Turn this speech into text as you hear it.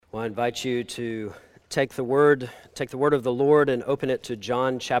Well, I invite you to take the word of the Lord and open it to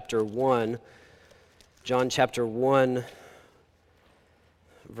John chapter 1. John chapter 1,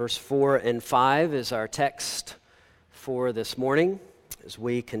 verse 4 and 5 is our text for this morning as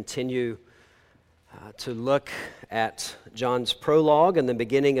we continue to look at John's prologue and the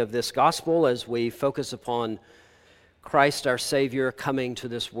beginning of this gospel as we focus upon Christ our Savior coming to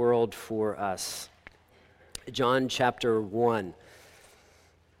this world for us. John chapter 1.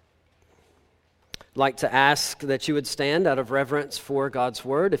 I'd like to ask that you would stand out of reverence for God's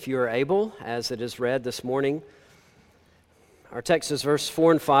word, if you are able, as it is read this morning. Our text is verse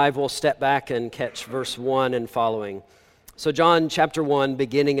 4 and 5. We'll step back and catch verse 1 and following. So John chapter 1,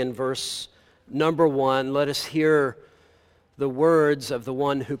 beginning in verse number 1, let us hear the words of the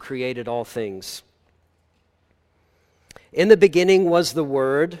one who created all things. In the beginning was the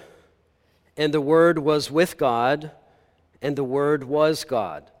Word, and the Word was with God, and the Word was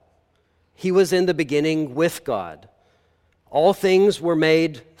God. He was in the beginning with God. All things were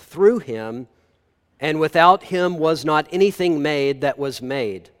made through him, and without him was not anything made that was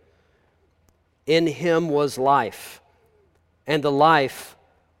made. In him was life, and the life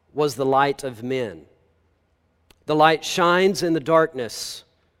was the light of men. The light shines in the darkness,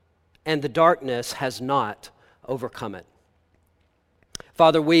 and the darkness has not overcome it.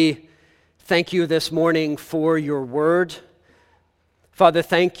 Father, we thank you this morning for your word. Father,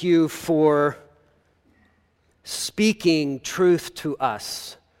 thank you for speaking truth to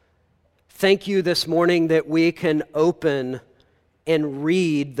us. Thank you this morning that we can open and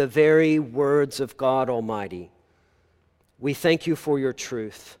read the very words of God Almighty. We thank you for your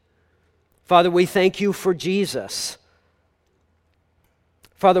truth. Father, we thank you for Jesus.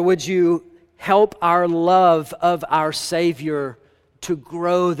 Father, would you help our love of our Savior to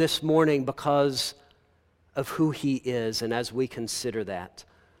grow this morning because of who he is, and as we consider that.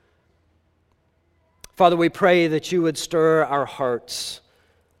 Father, we pray that you would stir our hearts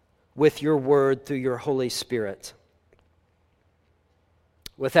with your word through your Holy Spirit.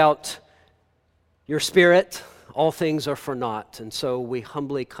 Without your Spirit, all things are for naught, and so we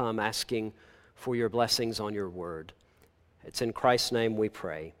humbly come asking for your blessings on your word. It's in Christ's name we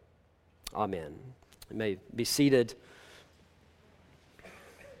pray. Amen. You may be seated.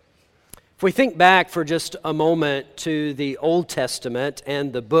 If we think back for just a moment to the Old Testament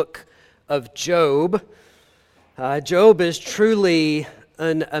and the book of Job, Job is truly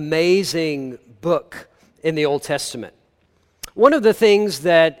an amazing book in the Old Testament. One of the things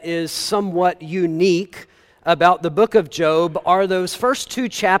that is somewhat unique about the book of Job are those first two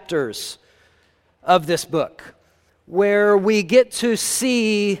chapters of this book, where we get to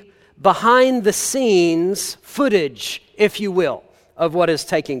see behind the scenes footage, if you will, of what is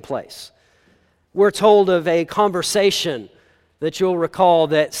taking place. We're told of a conversation that you'll recall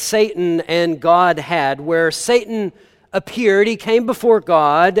that Satan and God had, where Satan appeared, he came before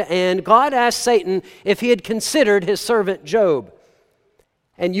God, and God asked Satan if he had considered his servant Job.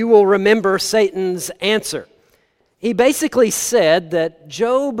 And you will remember Satan's answer. He basically said that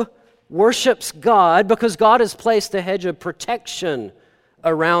Job worships God because God has placed a hedge of protection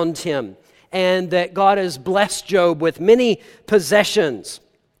around him, and that God has blessed Job with many possessions.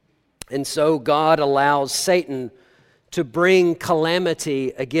 And so God allows Satan to bring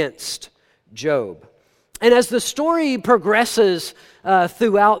calamity against Job. And as the story progresses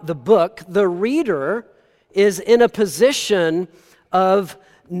throughout the book, the reader is in a position of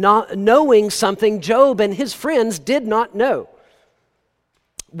not knowing something Job and his friends did not know.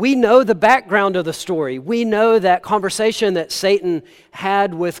 We know the background of the story. We know that conversation that Satan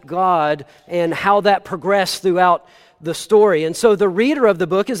had with God and how that progressed throughout the story. And so the reader of the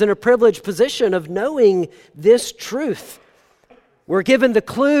book is in a privileged position of knowing this truth. We're given the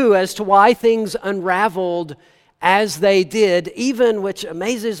clue as to why things unraveled as they did, even which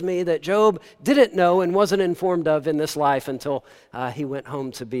amazes me that Job didn't know and wasn't informed of in this life until he went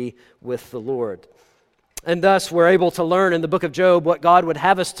home to be with the Lord. And thus we're able to learn in the book of Job what God would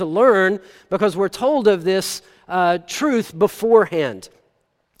have us to learn because we're told of this truth beforehand.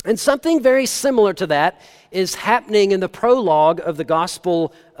 And something very similar to that is happening in the prologue of the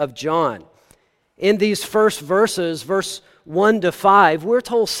Gospel of John. In these first verses, verse 1 to 5, we're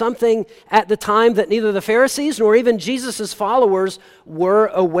told something at the time that neither the Pharisees nor even Jesus' followers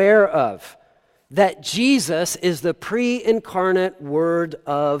were aware of, that Jesus is the pre-incarnate Word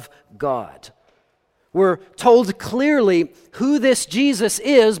of God. We're told clearly who this Jesus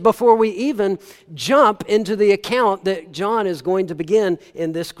is before we even jump into the account that John is going to begin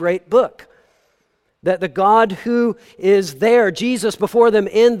in this great book. That the God who is there, Jesus before them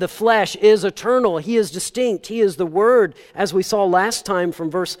in the flesh, is eternal. He is distinct. He is the Word, as we saw last time from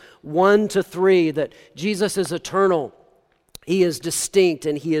verse 1 to 3, that Jesus is eternal. He is distinct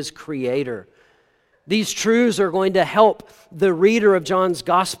and He is Creator. These truths are going to help the reader of John's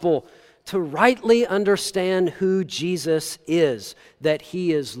Gospel to rightly understand who Jesus is, that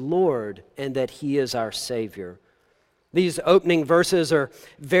He is Lord and that He is our Savior. These opening verses are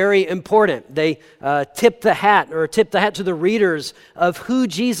very important. They tip the hat to the readers of who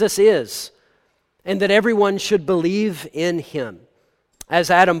Jesus is and that everyone should believe in Him.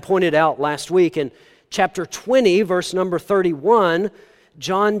 As Adam pointed out last week in chapter 20, verse number 31,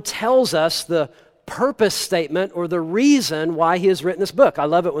 John tells us the purpose statement or the reason why he has written this book. I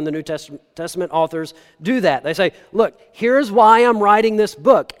love it when the New Testament authors do that. They say, look, here's why I'm writing this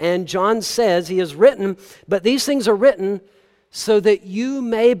book. And John says he has written, but these things are written so that you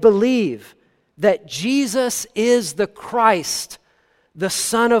may believe that Jesus is the Christ, the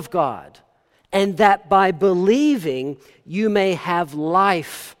Son of God, and that by believing you may have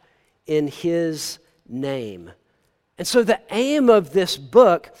life in His name. And so the aim of this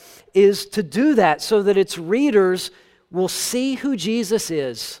book is to do that so that its readers will see who Jesus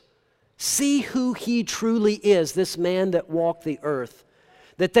is, see who He truly is, this man that walked the earth,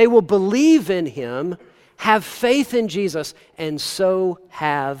 that they will believe in Him, have faith in Jesus, and so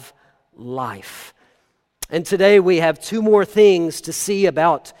have life. And today we have two more things to see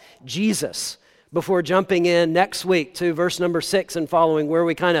about Jesus before jumping in next week to verse number 6 and following, where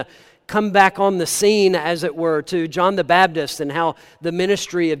we kind of come back on the scene, as it were, to John the Baptist and how the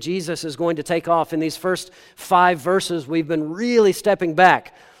ministry of Jesus is going to take off. In these first 5 verses, we've been really stepping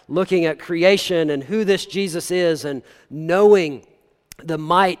back, looking at creation and who this Jesus is and knowing the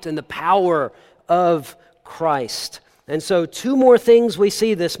might and the power of Christ. And so 2 more things we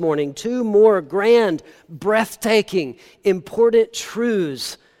see this morning, 2 more grand, breathtaking, important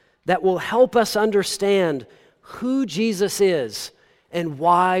truths that will help us understand who Jesus is and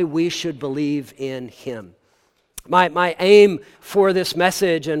why we should believe in Him. My aim for this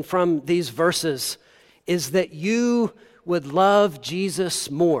message and from these verses is that you would love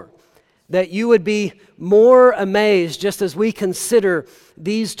Jesus more, that you would be more amazed, just as we consider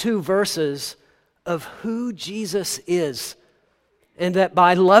these 2 verses, of who Jesus is, and that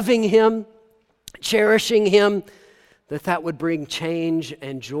by loving Him, cherishing Him, that would bring change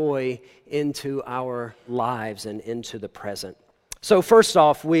and joy into our lives and into the present. So first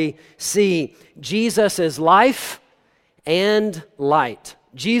off, we see Jesus is life and light.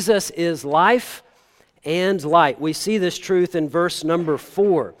 Jesus is life and light. We see this truth in verse number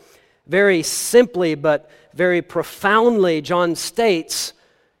 4. Very simply but very profoundly, John states,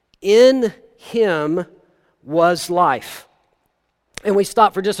 in Him was life. And we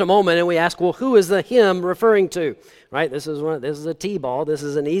stop for just a moment and we ask, well, who is the Him referring to? Right? This is a T-ball. This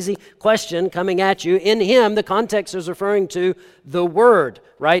is an easy question coming at you. In Him, the context is referring to the Word,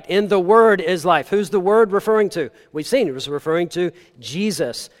 right? In the Word is life. Who's the Word referring to? We've seen it was referring to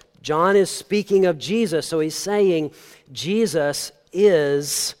Jesus. John is speaking of Jesus, so he's saying Jesus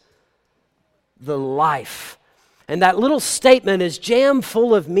is the life. And that little statement is jam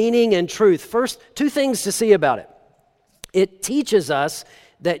full of meaning and truth. First, 2 things to see about it. It teaches us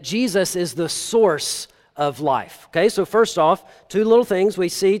that Jesus is the source of life. Okay, so first off, 2 little things we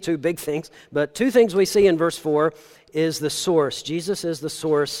see, 2 big things, but 2 things we see in verse 4 is the source. Jesus is the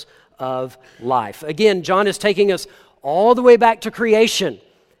source of life. Again, John is taking us all the way back to creation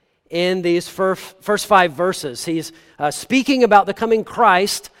in these first 5 verses. He's speaking about the coming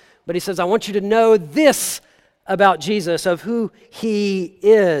Christ, but he says, I want you to know this about Jesus, of who He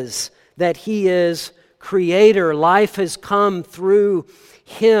is, that He is Creator. Life has come through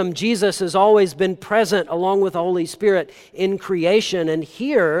Him. Jesus has always been present along with the Holy Spirit in creation. And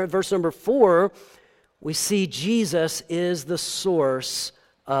here, verse number 4, we see Jesus is the source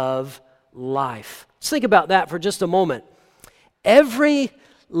of life. Let's think about that for just a moment. Every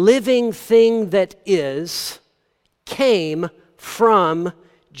living thing that is came from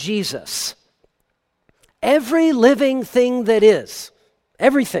Jesus. Every living thing that is,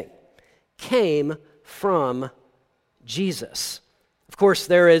 everything, came from Jesus. Of course,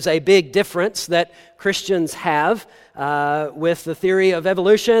 there is a big difference that Christians have with the theory of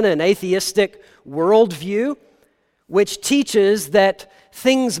evolution and atheistic worldview, which teaches that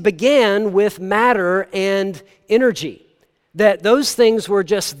things began with matter and energy, that those things were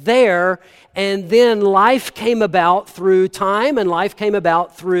just there, and then life came about through time and life came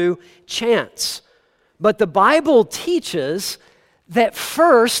about through chance. But the Bible teaches that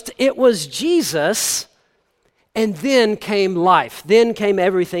first it was Jesus, And then came life. Then came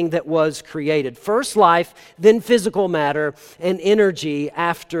everything that was created. First life, then physical matter, and energy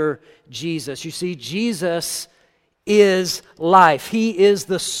after Jesus. You see, Jesus is life. He is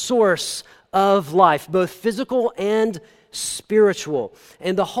the source of life, both physical and spiritual.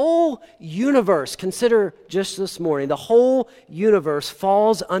 And the whole universe, consider just this morning, the whole universe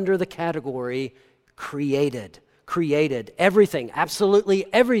falls under the category created. Created. Everything, absolutely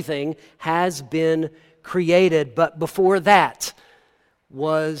everything has been created, but before that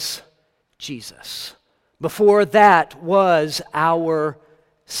was Jesus. Before that was our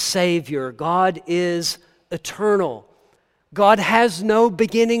Savior. God is eternal. God has no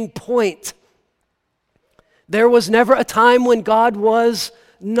beginning point. There was never a time when God was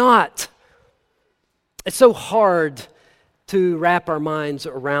not. It's so hard to wrap our minds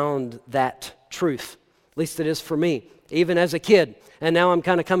around that truth. At least it is for me, even as a kid. And now I'm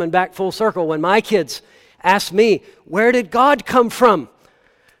kind of coming back full circle when my kids ask me, where did God come from?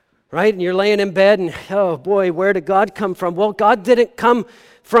 Right? And you're laying in bed and, oh boy, where did God come from? Well, God didn't come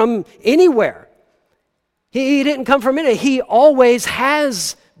from anywhere. He didn't come from anywhere. He always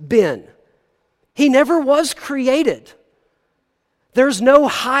has been. He never was created. There's no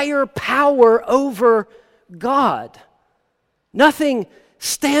higher power over God. Nothing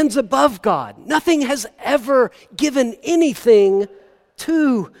stands above God. Nothing has ever given anything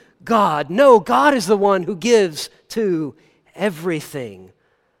to God. No, God is the one who gives to everything.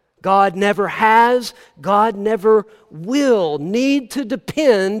 God never has, God never will need to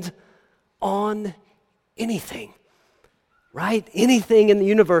depend on anything, right? Anything in the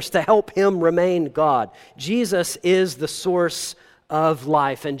universe to help him remain God. Jesus is the source of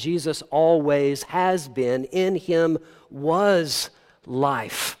life, and Jesus always has been. In him was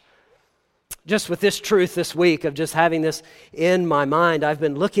life. Just with this truth this week of just having this in my mind, I've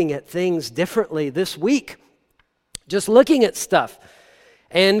been looking at things differently this week. Just looking at stuff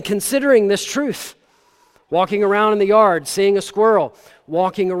and considering this truth. Walking around in the yard, seeing a squirrel,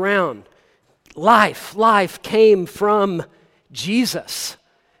 walking around. Life came from Jesus.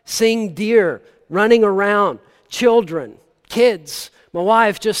 Seeing deer, running around, children, kids, my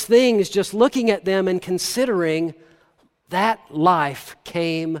wife, just things, just looking at them and considering that life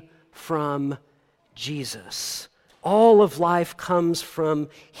came from Jesus. All of life comes from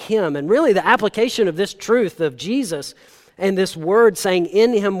him. And really the application of this truth of Jesus and this word saying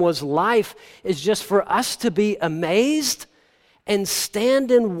in him was life is just for us to be amazed and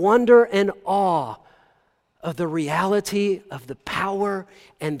stand in wonder and awe of the reality of the power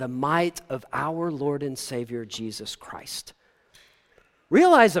and the might of our Lord and Savior Jesus Christ.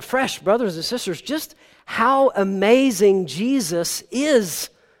 Realize afresh, brothers and sisters, just how amazing Jesus is.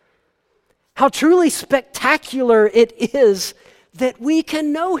 How truly spectacular it is that we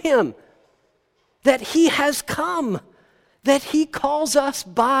can know him, that he has come, that he calls us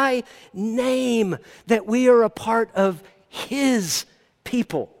by name, that we are a part of his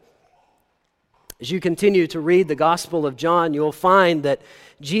people. As you continue to read the Gospel of John, you'll find that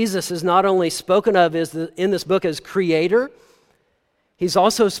Jesus is not only spoken of in this book as creator, he's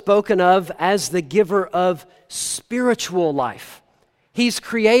also spoken of as the giver of spiritual life. He's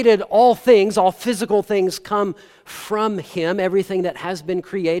created all things, all physical things come from him. Everything that has been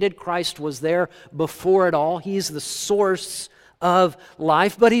created, Christ was there before it all. He's the source of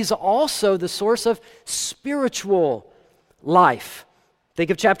life, but he's also the source of spiritual life. Think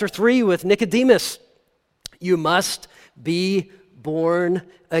of chapter 3 with Nicodemus. You must be born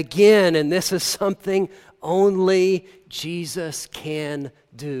again, and this is something only Jesus can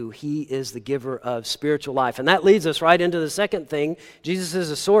do. He is the giver of spiritual life. And that leads us right into the second thing. Jesus is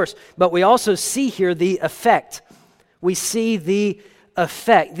a source. But we also see here the effect. We see the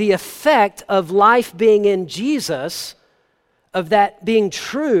effect. The effect of life being in Jesus, of that being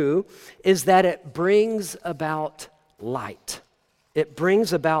true, is that it brings about light. It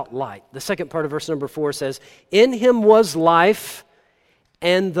brings about light. The second part of verse number 4 says, in him was life,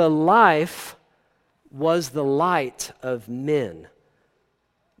 and the life was the light of men.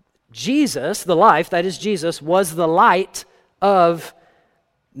 Jesus, the life, that is Jesus, was the light of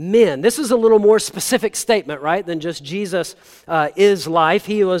men. This is a little more specific statement, right, than just Jesus is life.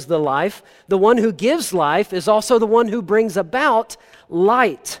 He was the life. The one who gives life is also the one who brings about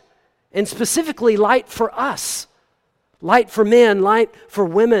light, and specifically light for us. Light for men, light for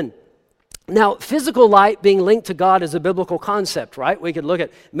women. Now, physical light being linked to God is a biblical concept, right? We could look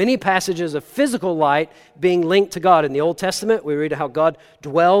at many passages of physical light being linked to God. In the Old Testament, we read how God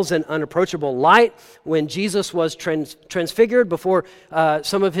dwells in unapproachable light. When Jesus was transfigured before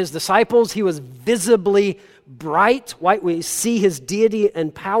some of his disciples, he was visibly bright. Right? We see his deity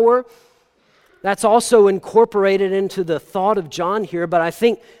and power. That's also incorporated into the thought of John here, but I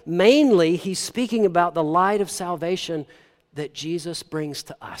think mainly he's speaking about the light of salvation that Jesus brings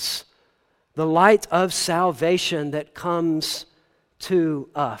to us. The light of salvation that comes to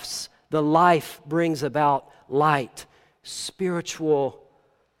us. The life brings about light, spiritual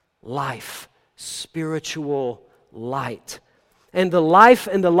life, spiritual light. And the life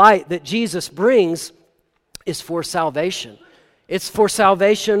and the light that Jesus brings is for salvation. It's for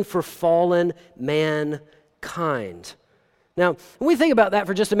salvation for fallen mankind. Now, when we think about that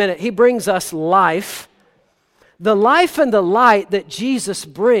for just a minute, he brings us life. The life and the light that Jesus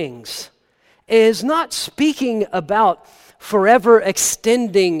brings is not speaking about forever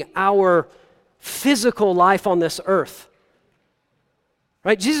extending our physical life on this earth.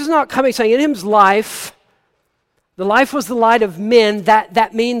 Right? Jesus is not coming saying in him's life, the life was the light of men.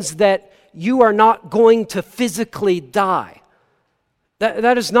 That means that you are not going to physically die.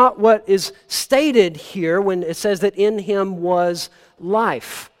 That is not what is stated here when it says that in him was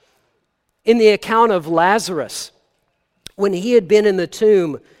life. In the account of Lazarus, when he had been in the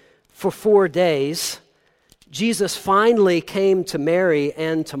tomb for 4 days, Jesus finally came to Mary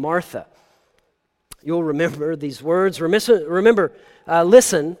and to Martha. You'll remember these words.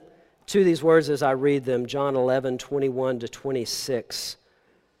 Listen to these words as I read them. John 11:21-26.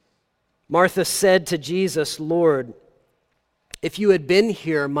 Martha said to Jesus, "Lord, if you had been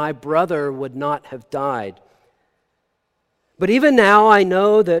here, my brother would not have died. But even now I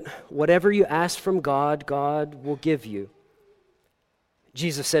know that whatever you ask from God, God will give you."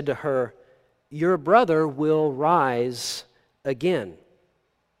 Jesus said to her, "Your brother will rise again."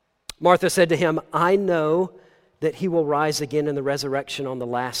 Martha said to him, "I know that he will rise again in the resurrection on the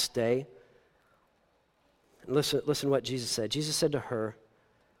last day." And listen what Jesus said. Jesus said to her,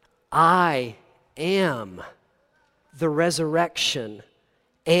 "I am the resurrection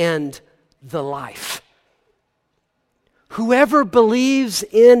and the life. Whoever believes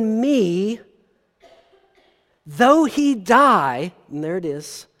in me, though he die," and there it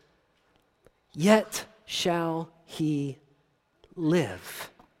is, "yet shall he live.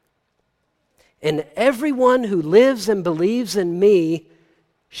 And everyone who lives and believes in me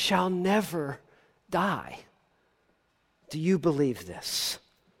shall never die." Do you believe this?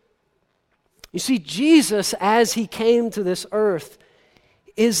 You see, Jesus, as he came to this earth,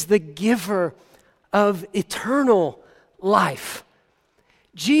 is the giver of eternal life.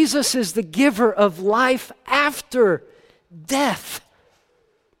 Jesus is the giver of life after death.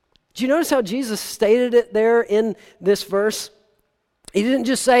 Do you notice how Jesus stated it there in this verse? He didn't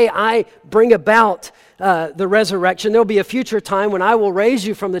just say, "I bring about the resurrection. There'll be a future time when I will raise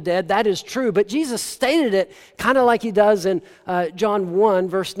you from the dead." That is true. But Jesus stated it kind of like he does in John 1,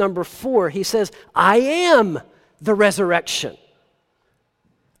 verse number 4. He says, "I am the resurrection.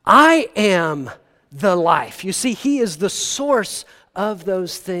 I am the life." You see, he is the source of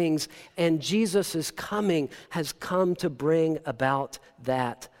those things. And Jesus' coming has come to bring about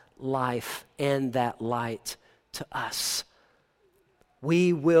that life and that light to us.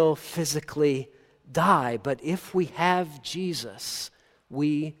 We will physically die, but if we have Jesus,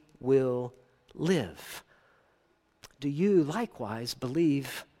 we will live. Do you likewise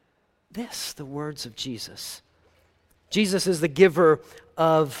believe this, the words of Jesus? Jesus is the giver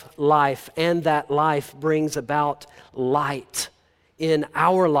of life, and that life brings about light in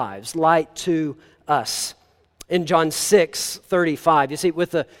our lives, light to us. In John 6:35, you see,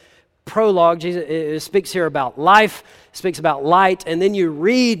 with the prologue, Jesus speaks here about life, speaks about light, and then you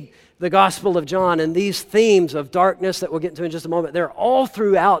read the Gospel of John, and these themes of darkness that we'll get into in just a moment, they're all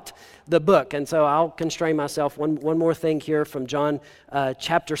throughout the book. And so I'll constrain myself. One more thing here from John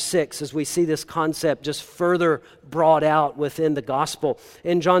chapter 6 as we see this concept just further brought out within the Gospel.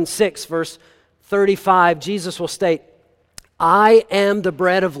 In John 6, verse 35, Jesus will state, "I am the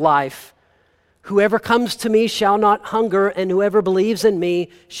bread of life. Whoever comes to me shall not hunger, and whoever believes in me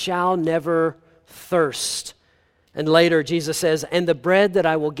shall never thirst." And later, Jesus says, "And the bread that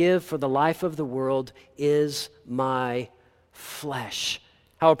I will give for the life of the world is my flesh."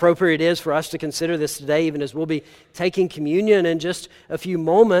 How appropriate it is for us to consider this today, even as we'll be taking communion in just a few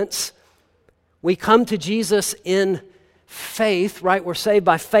moments. We come to Jesus in faith, right? We're saved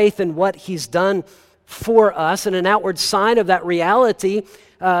by faith in what he's done for us, and an outward sign of that reality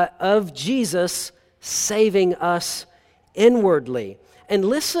of Jesus saving us inwardly. And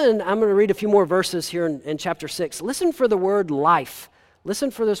listen, I'm going to read a few more verses here in chapter 6. Listen for the word life.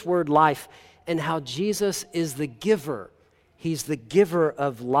 Listen for this word life and how Jesus is the giver. He's the giver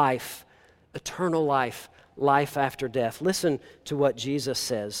of life, eternal life, life after death. Listen to what Jesus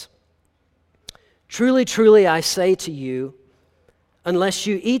says. "Truly, truly, I say to you, unless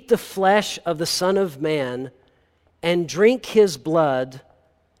you eat the flesh of the Son of Man and drink his blood,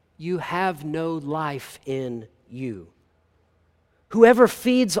 you have no life in you. Whoever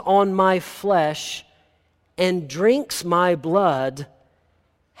feeds on my flesh and drinks my blood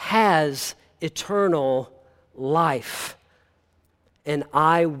has eternal life, and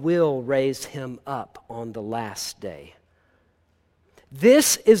I will raise him up on the last day.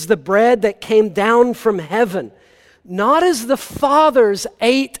 This is the bread that came down from heaven, not as the fathers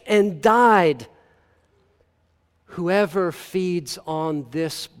ate and died. Whoever feeds on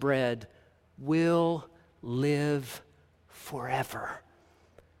this bread will live forever.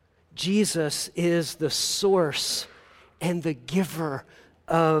 Jesus is the source and the giver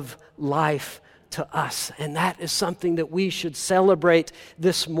of life to us, and that is something that we should celebrate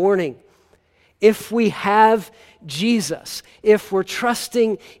this morning. If we have Jesus, if we're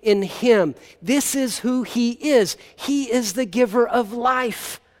trusting in him, this is who he is. He is the giver of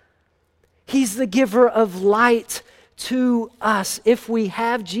life. He's the giver of light to us. If we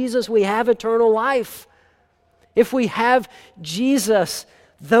have Jesus, we have eternal life. If we have Jesus,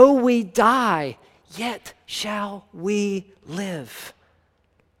 though we die, yet shall we live.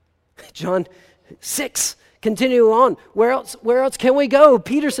 John 6, continue on. Where else can we go?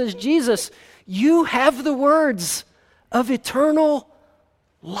 Peter says, Jesus, you have the words of eternal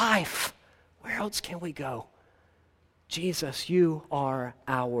life. Where else can we go? Jesus, you are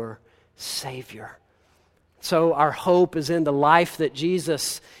our Savior. So our hope is in the life that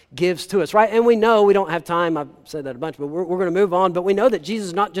Jesus gives to us, right? And we know, we don't have time, I've said that a bunch, but we're going to move on. But we know that Jesus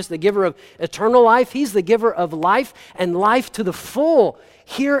is not just the giver of eternal life, he's the giver of life and life to the full.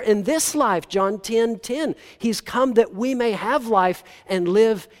 Here in this life, John 10:10, he's come that we may have life and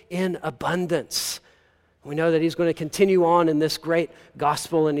live in abundance. We know that he's going to continue on in this great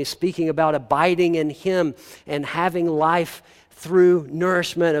gospel, and he's speaking about abiding in him and having life through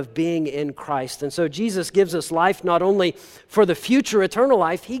nourishment of being in Christ. And so Jesus gives us life not only for the future eternal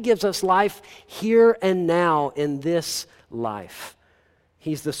life, he gives us life here and now in this life.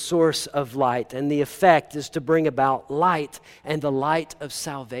 He's the source of light, and the effect is to bring about light and the light of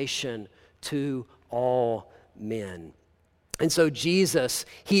salvation to all men. And so Jesus,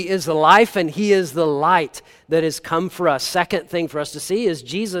 he is the life and he is the light that has come for us. Second thing for us to see is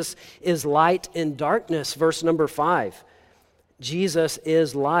Jesus is light in darkness. Verse number 5. Jesus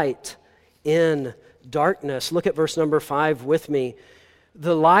is light in darkness. Look at verse number 5 with me.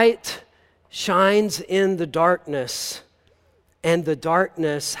 The light shines in the darkness, and the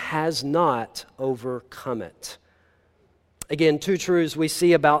darkness has not overcome it. Again, two truths we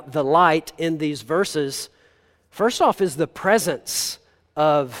see about the light in these verses. First off is the presence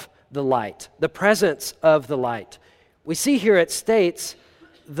of the light. The presence of the light. We see here it states,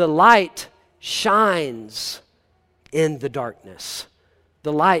 the light shines in the darkness.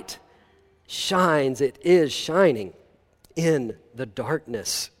 The light shines, it is shining in the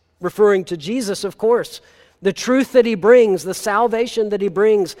darkness. Referring to Jesus, of course, the truth that he brings, the salvation that he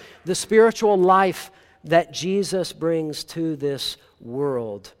brings, the spiritual life that Jesus brings to this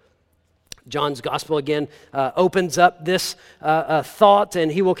world. John's gospel again opens up this thought, and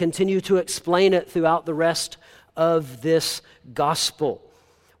he will continue to explain it throughout the rest of this gospel.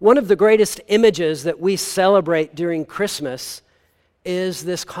 One of the greatest images that we celebrate during Christmas is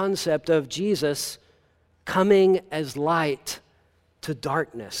this concept of Jesus coming as light to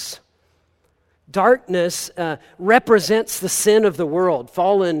darkness. Darkness represents the sin of the world,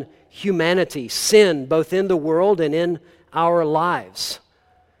 fallen humanity, sin both in the world and in our lives.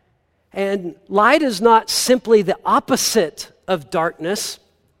 And light is not simply the opposite of darkness.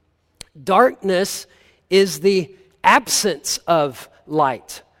 Darkness is the absence of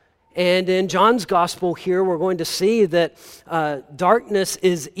light. And in John's gospel here, we're going to see that darkness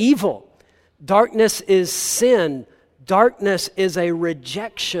is evil. Darkness is sin. Darkness is a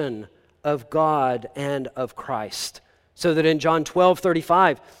rejection of God and of Christ. So that in John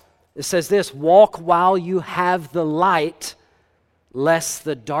 12:35, it says this, walk while you have the light, lest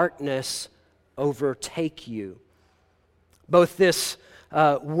the darkness overtake you. Both this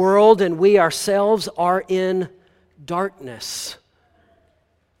world and we ourselves are in darkness.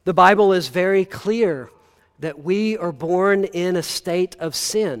 The Bible is very clear that we are born in a state of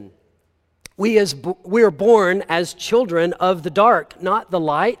sin. We are born as children of the dark, not the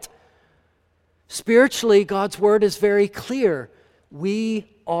light. Spiritually, God's word is very clear. We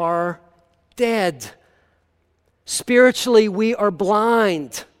are dead. Spiritually, we are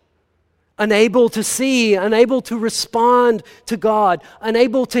blind, unable to see, unable to respond to God,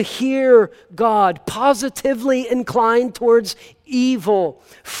 unable to hear God, positively inclined towards evil.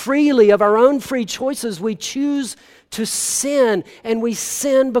 Freely, of our own free choices, we choose to sin, and we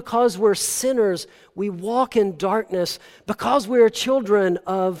sin because we're sinners. We walk in darkness because we are children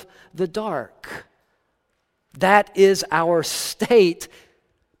of the dark. That is our state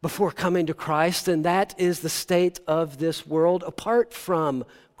before coming to Christ, and that is the state of this world apart from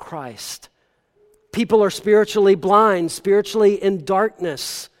Christ. People are spiritually blind, spiritually in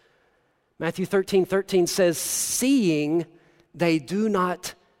darkness. Matthew 13:13 says, seeing they do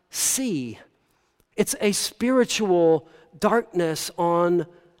not see. It's a spiritual darkness on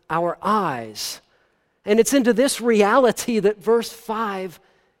our eyes. And it's into this reality that verse 5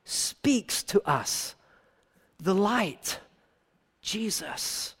 speaks to us. The light,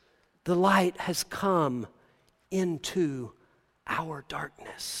 Jesus, the light has come into our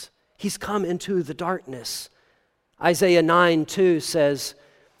darkness. He's come into the darkness. Isaiah 9:2 says,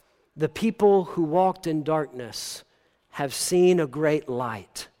 the people who walked in darkness have seen a great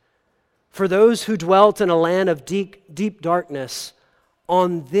light. For those who dwelt in a land of deep darkness,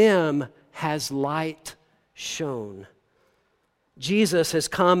 on them has light shone. Jesus has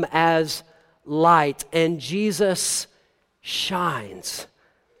come as light, and Jesus shines.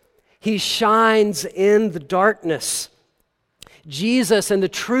 He shines in the darkness. Jesus and the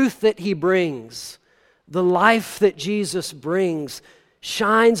truth that he brings, the life that Jesus brings,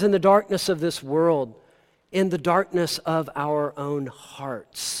 shines in the darkness of this world, in the darkness of our own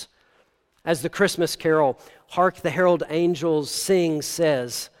hearts. As the Christmas carol, Hark the Herald Angels Sing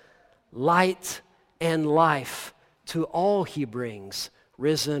says, light and life to all he brings,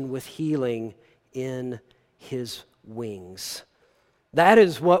 risen with healing in his wings. That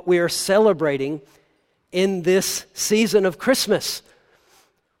is what we are celebrating in this season of Christmas.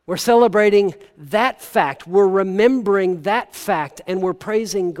 We're celebrating that fact. We're remembering that fact, and we're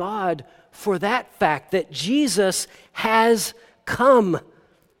praising God for that fact that Jesus has come.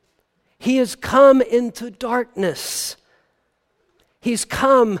 He has come into darkness. He's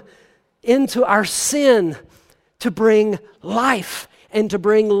come into our sin to bring life and to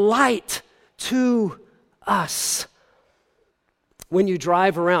bring light to us. When you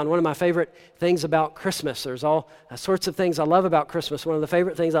drive around, one of my favorite things about Christmas, there's all sorts of things I love about Christmas. One of the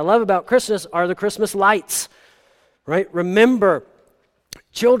favorite things I love about Christmas are the Christmas lights, right? Remember,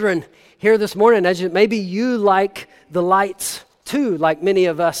 children here this morning, maybe you like the lights too, like many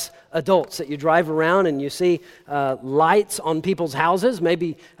of us adults, that you drive around and you see lights on people's houses.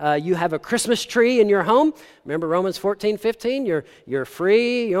 Maybe you have a Christmas tree in your home. Remember Romans 14:15, you're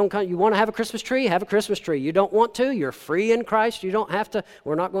free. You want to have a Christmas tree? Have a Christmas tree. You don't want to? You're free in Christ. You don't have to.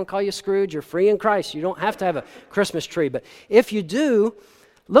 We're not going to call you Scrooge. You're free in Christ. You don't have to have a Christmas tree. But if you do,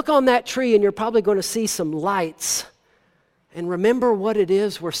 look on that tree and you're probably going to see some lights. And remember what it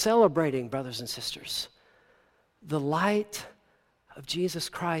is we're celebrating, brothers and sisters. The light of Jesus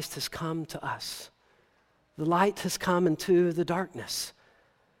Christ has come to us. The light has come into the darkness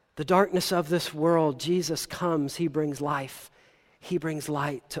of this world. Jesus comes, he brings life, he brings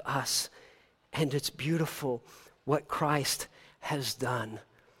light to us, and it's beautiful what Christ has done.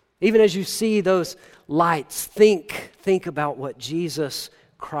 Even as you see those lights, think about what Jesus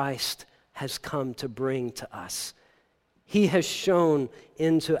Christ has come to bring to us. He has shone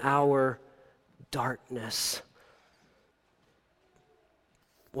into our darkness.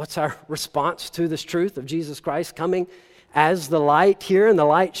 What's our response to this truth of Jesus Christ coming as the light here and the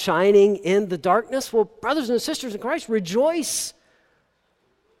light shining in the darkness? Well, brothers and sisters in Christ, rejoice.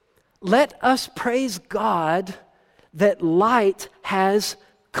 Let us praise God that light has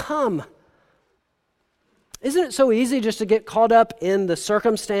come. Isn't it so easy just to get caught up in the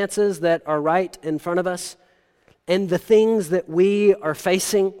circumstances that are right in front of us and the things that we are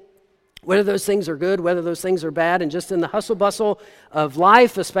facing? Whether those things are good, whether those things are bad, and just in the hustle bustle of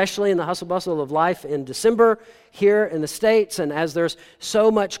life, especially in the hustle bustle of life in December here in the States, and as there's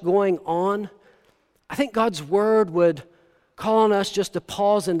so much going on, I think God's word would call on us just to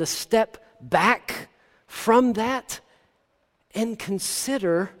pause and to step back from that and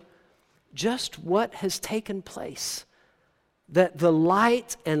consider just what has taken place. That the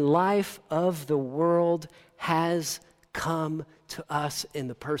light and life of the world has come to us in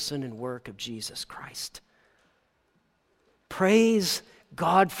the person and work of Jesus Christ. Praise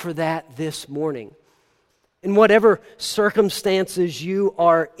God for that this morning. In whatever circumstances you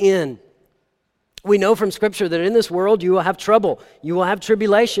are in, we know from Scripture that in this world you will have trouble, you will have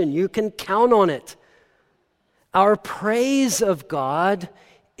tribulation, you can count on it. Our praise of God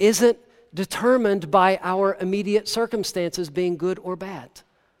isn't determined by our immediate circumstances being good or bad.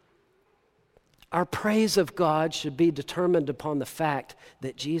 Our praise of God should be determined upon the fact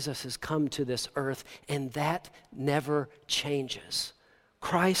that Jesus has come to this earth, and that never changes.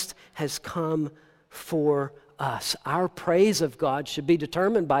 Christ has come for us. Our praise of God should be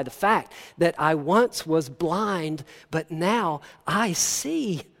determined by the fact that I once was blind, but now I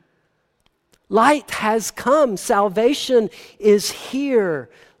see. Light has come. Salvation is here.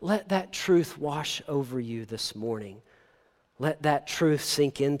 Let that truth wash over you this morning. Let that truth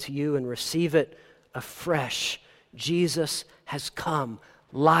sink into you and receive it afresh. Jesus has come.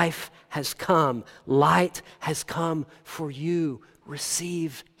 Life has come. Light has come for you.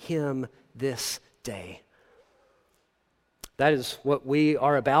 Receive Him this day. That is what we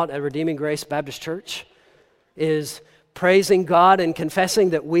are about at Redeeming Grace Baptist Church, is praising God and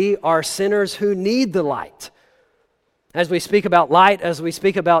confessing that we are sinners who need the light. As we speak about light, as we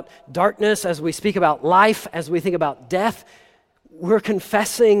speak about darkness, as we speak about life, as we think about death, we're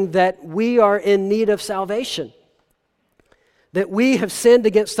confessing that we are in need of salvation, that we have sinned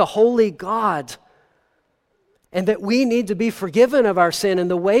against the holy God, and that we need to be forgiven of our sin. And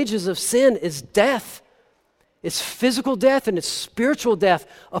the wages of sin is death. It's physical death and it's spiritual death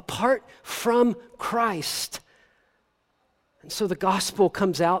apart from Christ. And so the gospel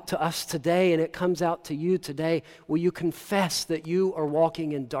comes out to us today, and it comes out to you today. Will you confess that you are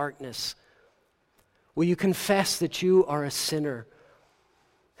walking in darkness? Will you confess that you are a sinner?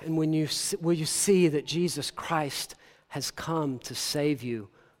 And will you see that Jesus Christ has come to save you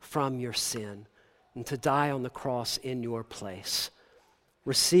from your sin and to die on the cross in your place?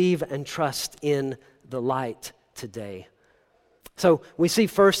 Receive and trust in the light today. So we see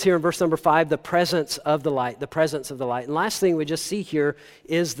first here in verse number 5, the presence of the light, the presence of the light. And last thing we just see here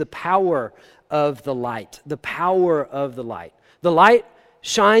is the power of the light, the power of the light. The light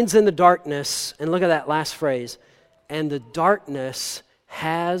shines in the darkness, and look at that last phrase, and the darkness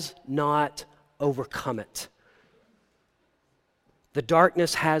has not overcome it. The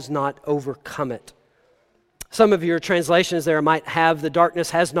darkness has not overcome it. Some of your translations there might have the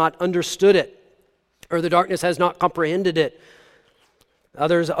darkness has not understood it, or the darkness has not comprehended it.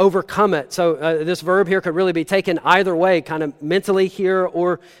 Others overcome it. So this verb here could really be taken either way, kind of mentally here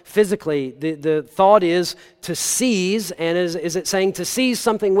or physically. The thought is to seize, and is it saying to seize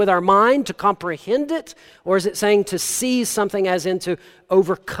something with our mind, to comprehend it? Or is it saying to seize something as in to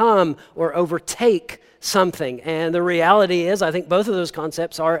overcome or overtake something? And the reality is, I think both of those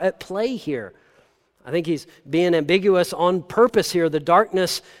concepts are at play here. I think he's being ambiguous on purpose here. The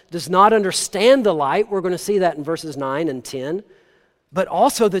darkness does not understand the light. We're going to see that in verses 9 and 10. But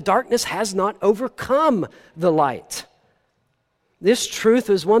also the darkness has not overcome the light. This truth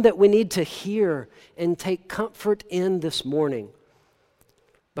is one that we need to hear and take comfort in this morning.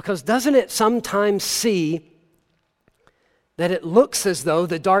 Because doesn't it sometimes see that it looks as though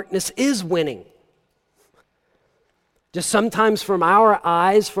the darkness is winning? Just sometimes from our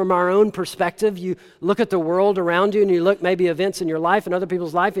eyes, from our own perspective, you look at the world around you and you look maybe events in your life and other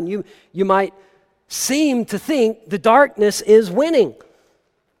people's life, and you might seem to think the darkness is winning.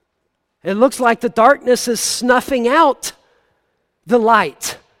 It looks like the darkness is snuffing out the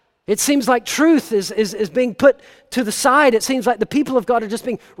light. It seems like truth is being put to the side. It seems like the people of God are just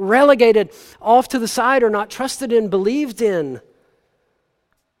being relegated off to the side or not trusted in, believed in.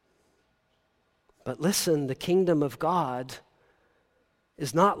 But listen, the kingdom of God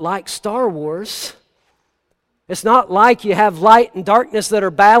is not like Star Wars. It's not like you have light and darkness that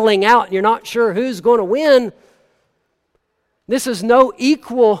are battling out and you're not sure who's going to win. This is no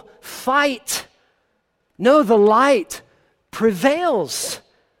equal fight. No, the light prevails.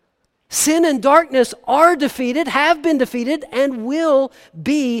 Sin and darkness are defeated, have been defeated, and will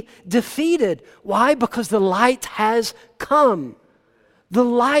be defeated. Why? Because the light has come. The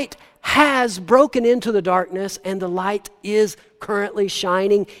light has broken into the darkness, and the light is currently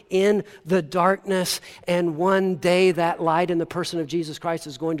shining in the darkness. And one day that light in the person of Jesus Christ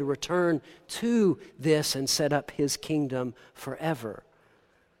is going to return to this and set up His kingdom forever.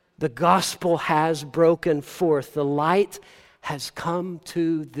 The gospel has broken forth. The light has come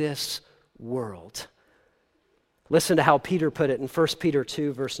to this world. Listen to how Peter put it in 1 Peter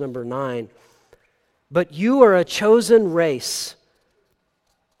 2, verse number 9. But you are a chosen race,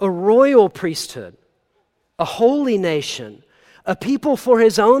 a royal priesthood, a holy nation, a people for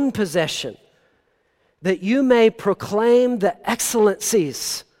His own possession, that you may proclaim the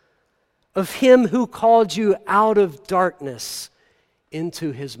excellencies of Him who called you out of darkness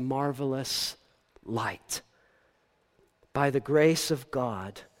into His marvelous light. By the grace of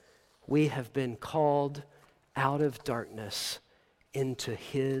God, we have been called out of darkness into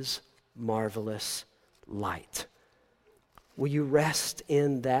His marvelous light. Will you rest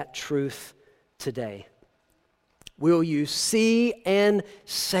in that truth today? Will you see and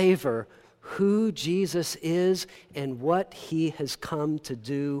savor who Jesus is and what He has come to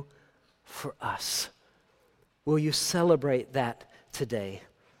do for us? Will you celebrate that today?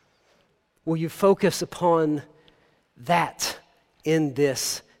 Will you focus upon that in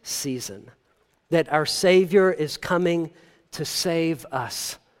this season? That our Savior is coming to save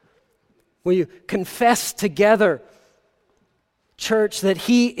us. Will you confess together, church, that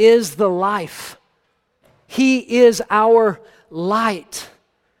He is the life? He is our light.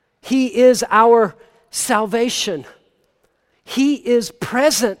 He is our salvation. He is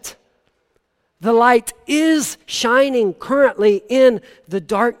present. The light is shining currently in the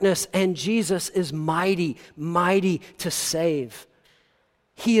darkness, and Jesus is mighty, mighty to save.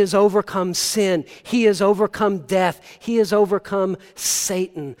 He has overcome sin. He has overcome death. He has overcome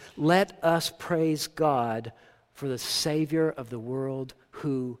Satan. Let us praise God for the Savior of the world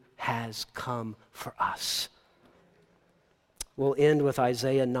who has come for us. We'll end with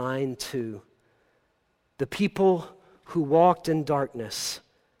Isaiah 9:2. The people who walked in darkness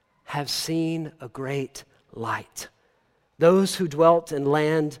have seen a great light. Those who dwelt in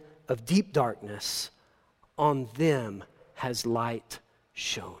land of deep darkness, on them has light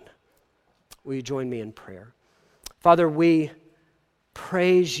shone. Will you join me in prayer? Father, we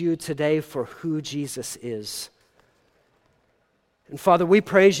praise you today for who Jesus is. And Father, we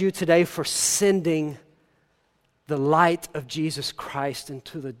praise you today for sending the light of Jesus Christ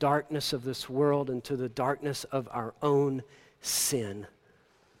into the darkness of this world, into the darkness of our own sin.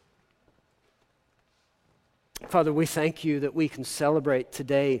 Father, we thank you that we can celebrate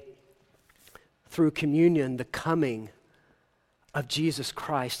today through communion the coming of Jesus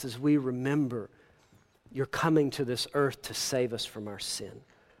Christ as we remember your coming to this earth to save us from our sin.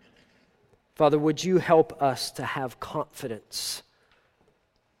 Father, would you help us to have confidence?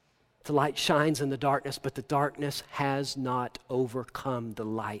 The light shines in the darkness, but the darkness has not overcome the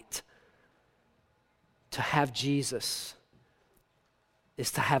light. To have Jesus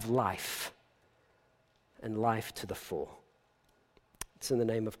is to have life, and life to the full. It's in the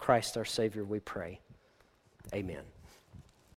name of Christ our Savior we pray. Amen.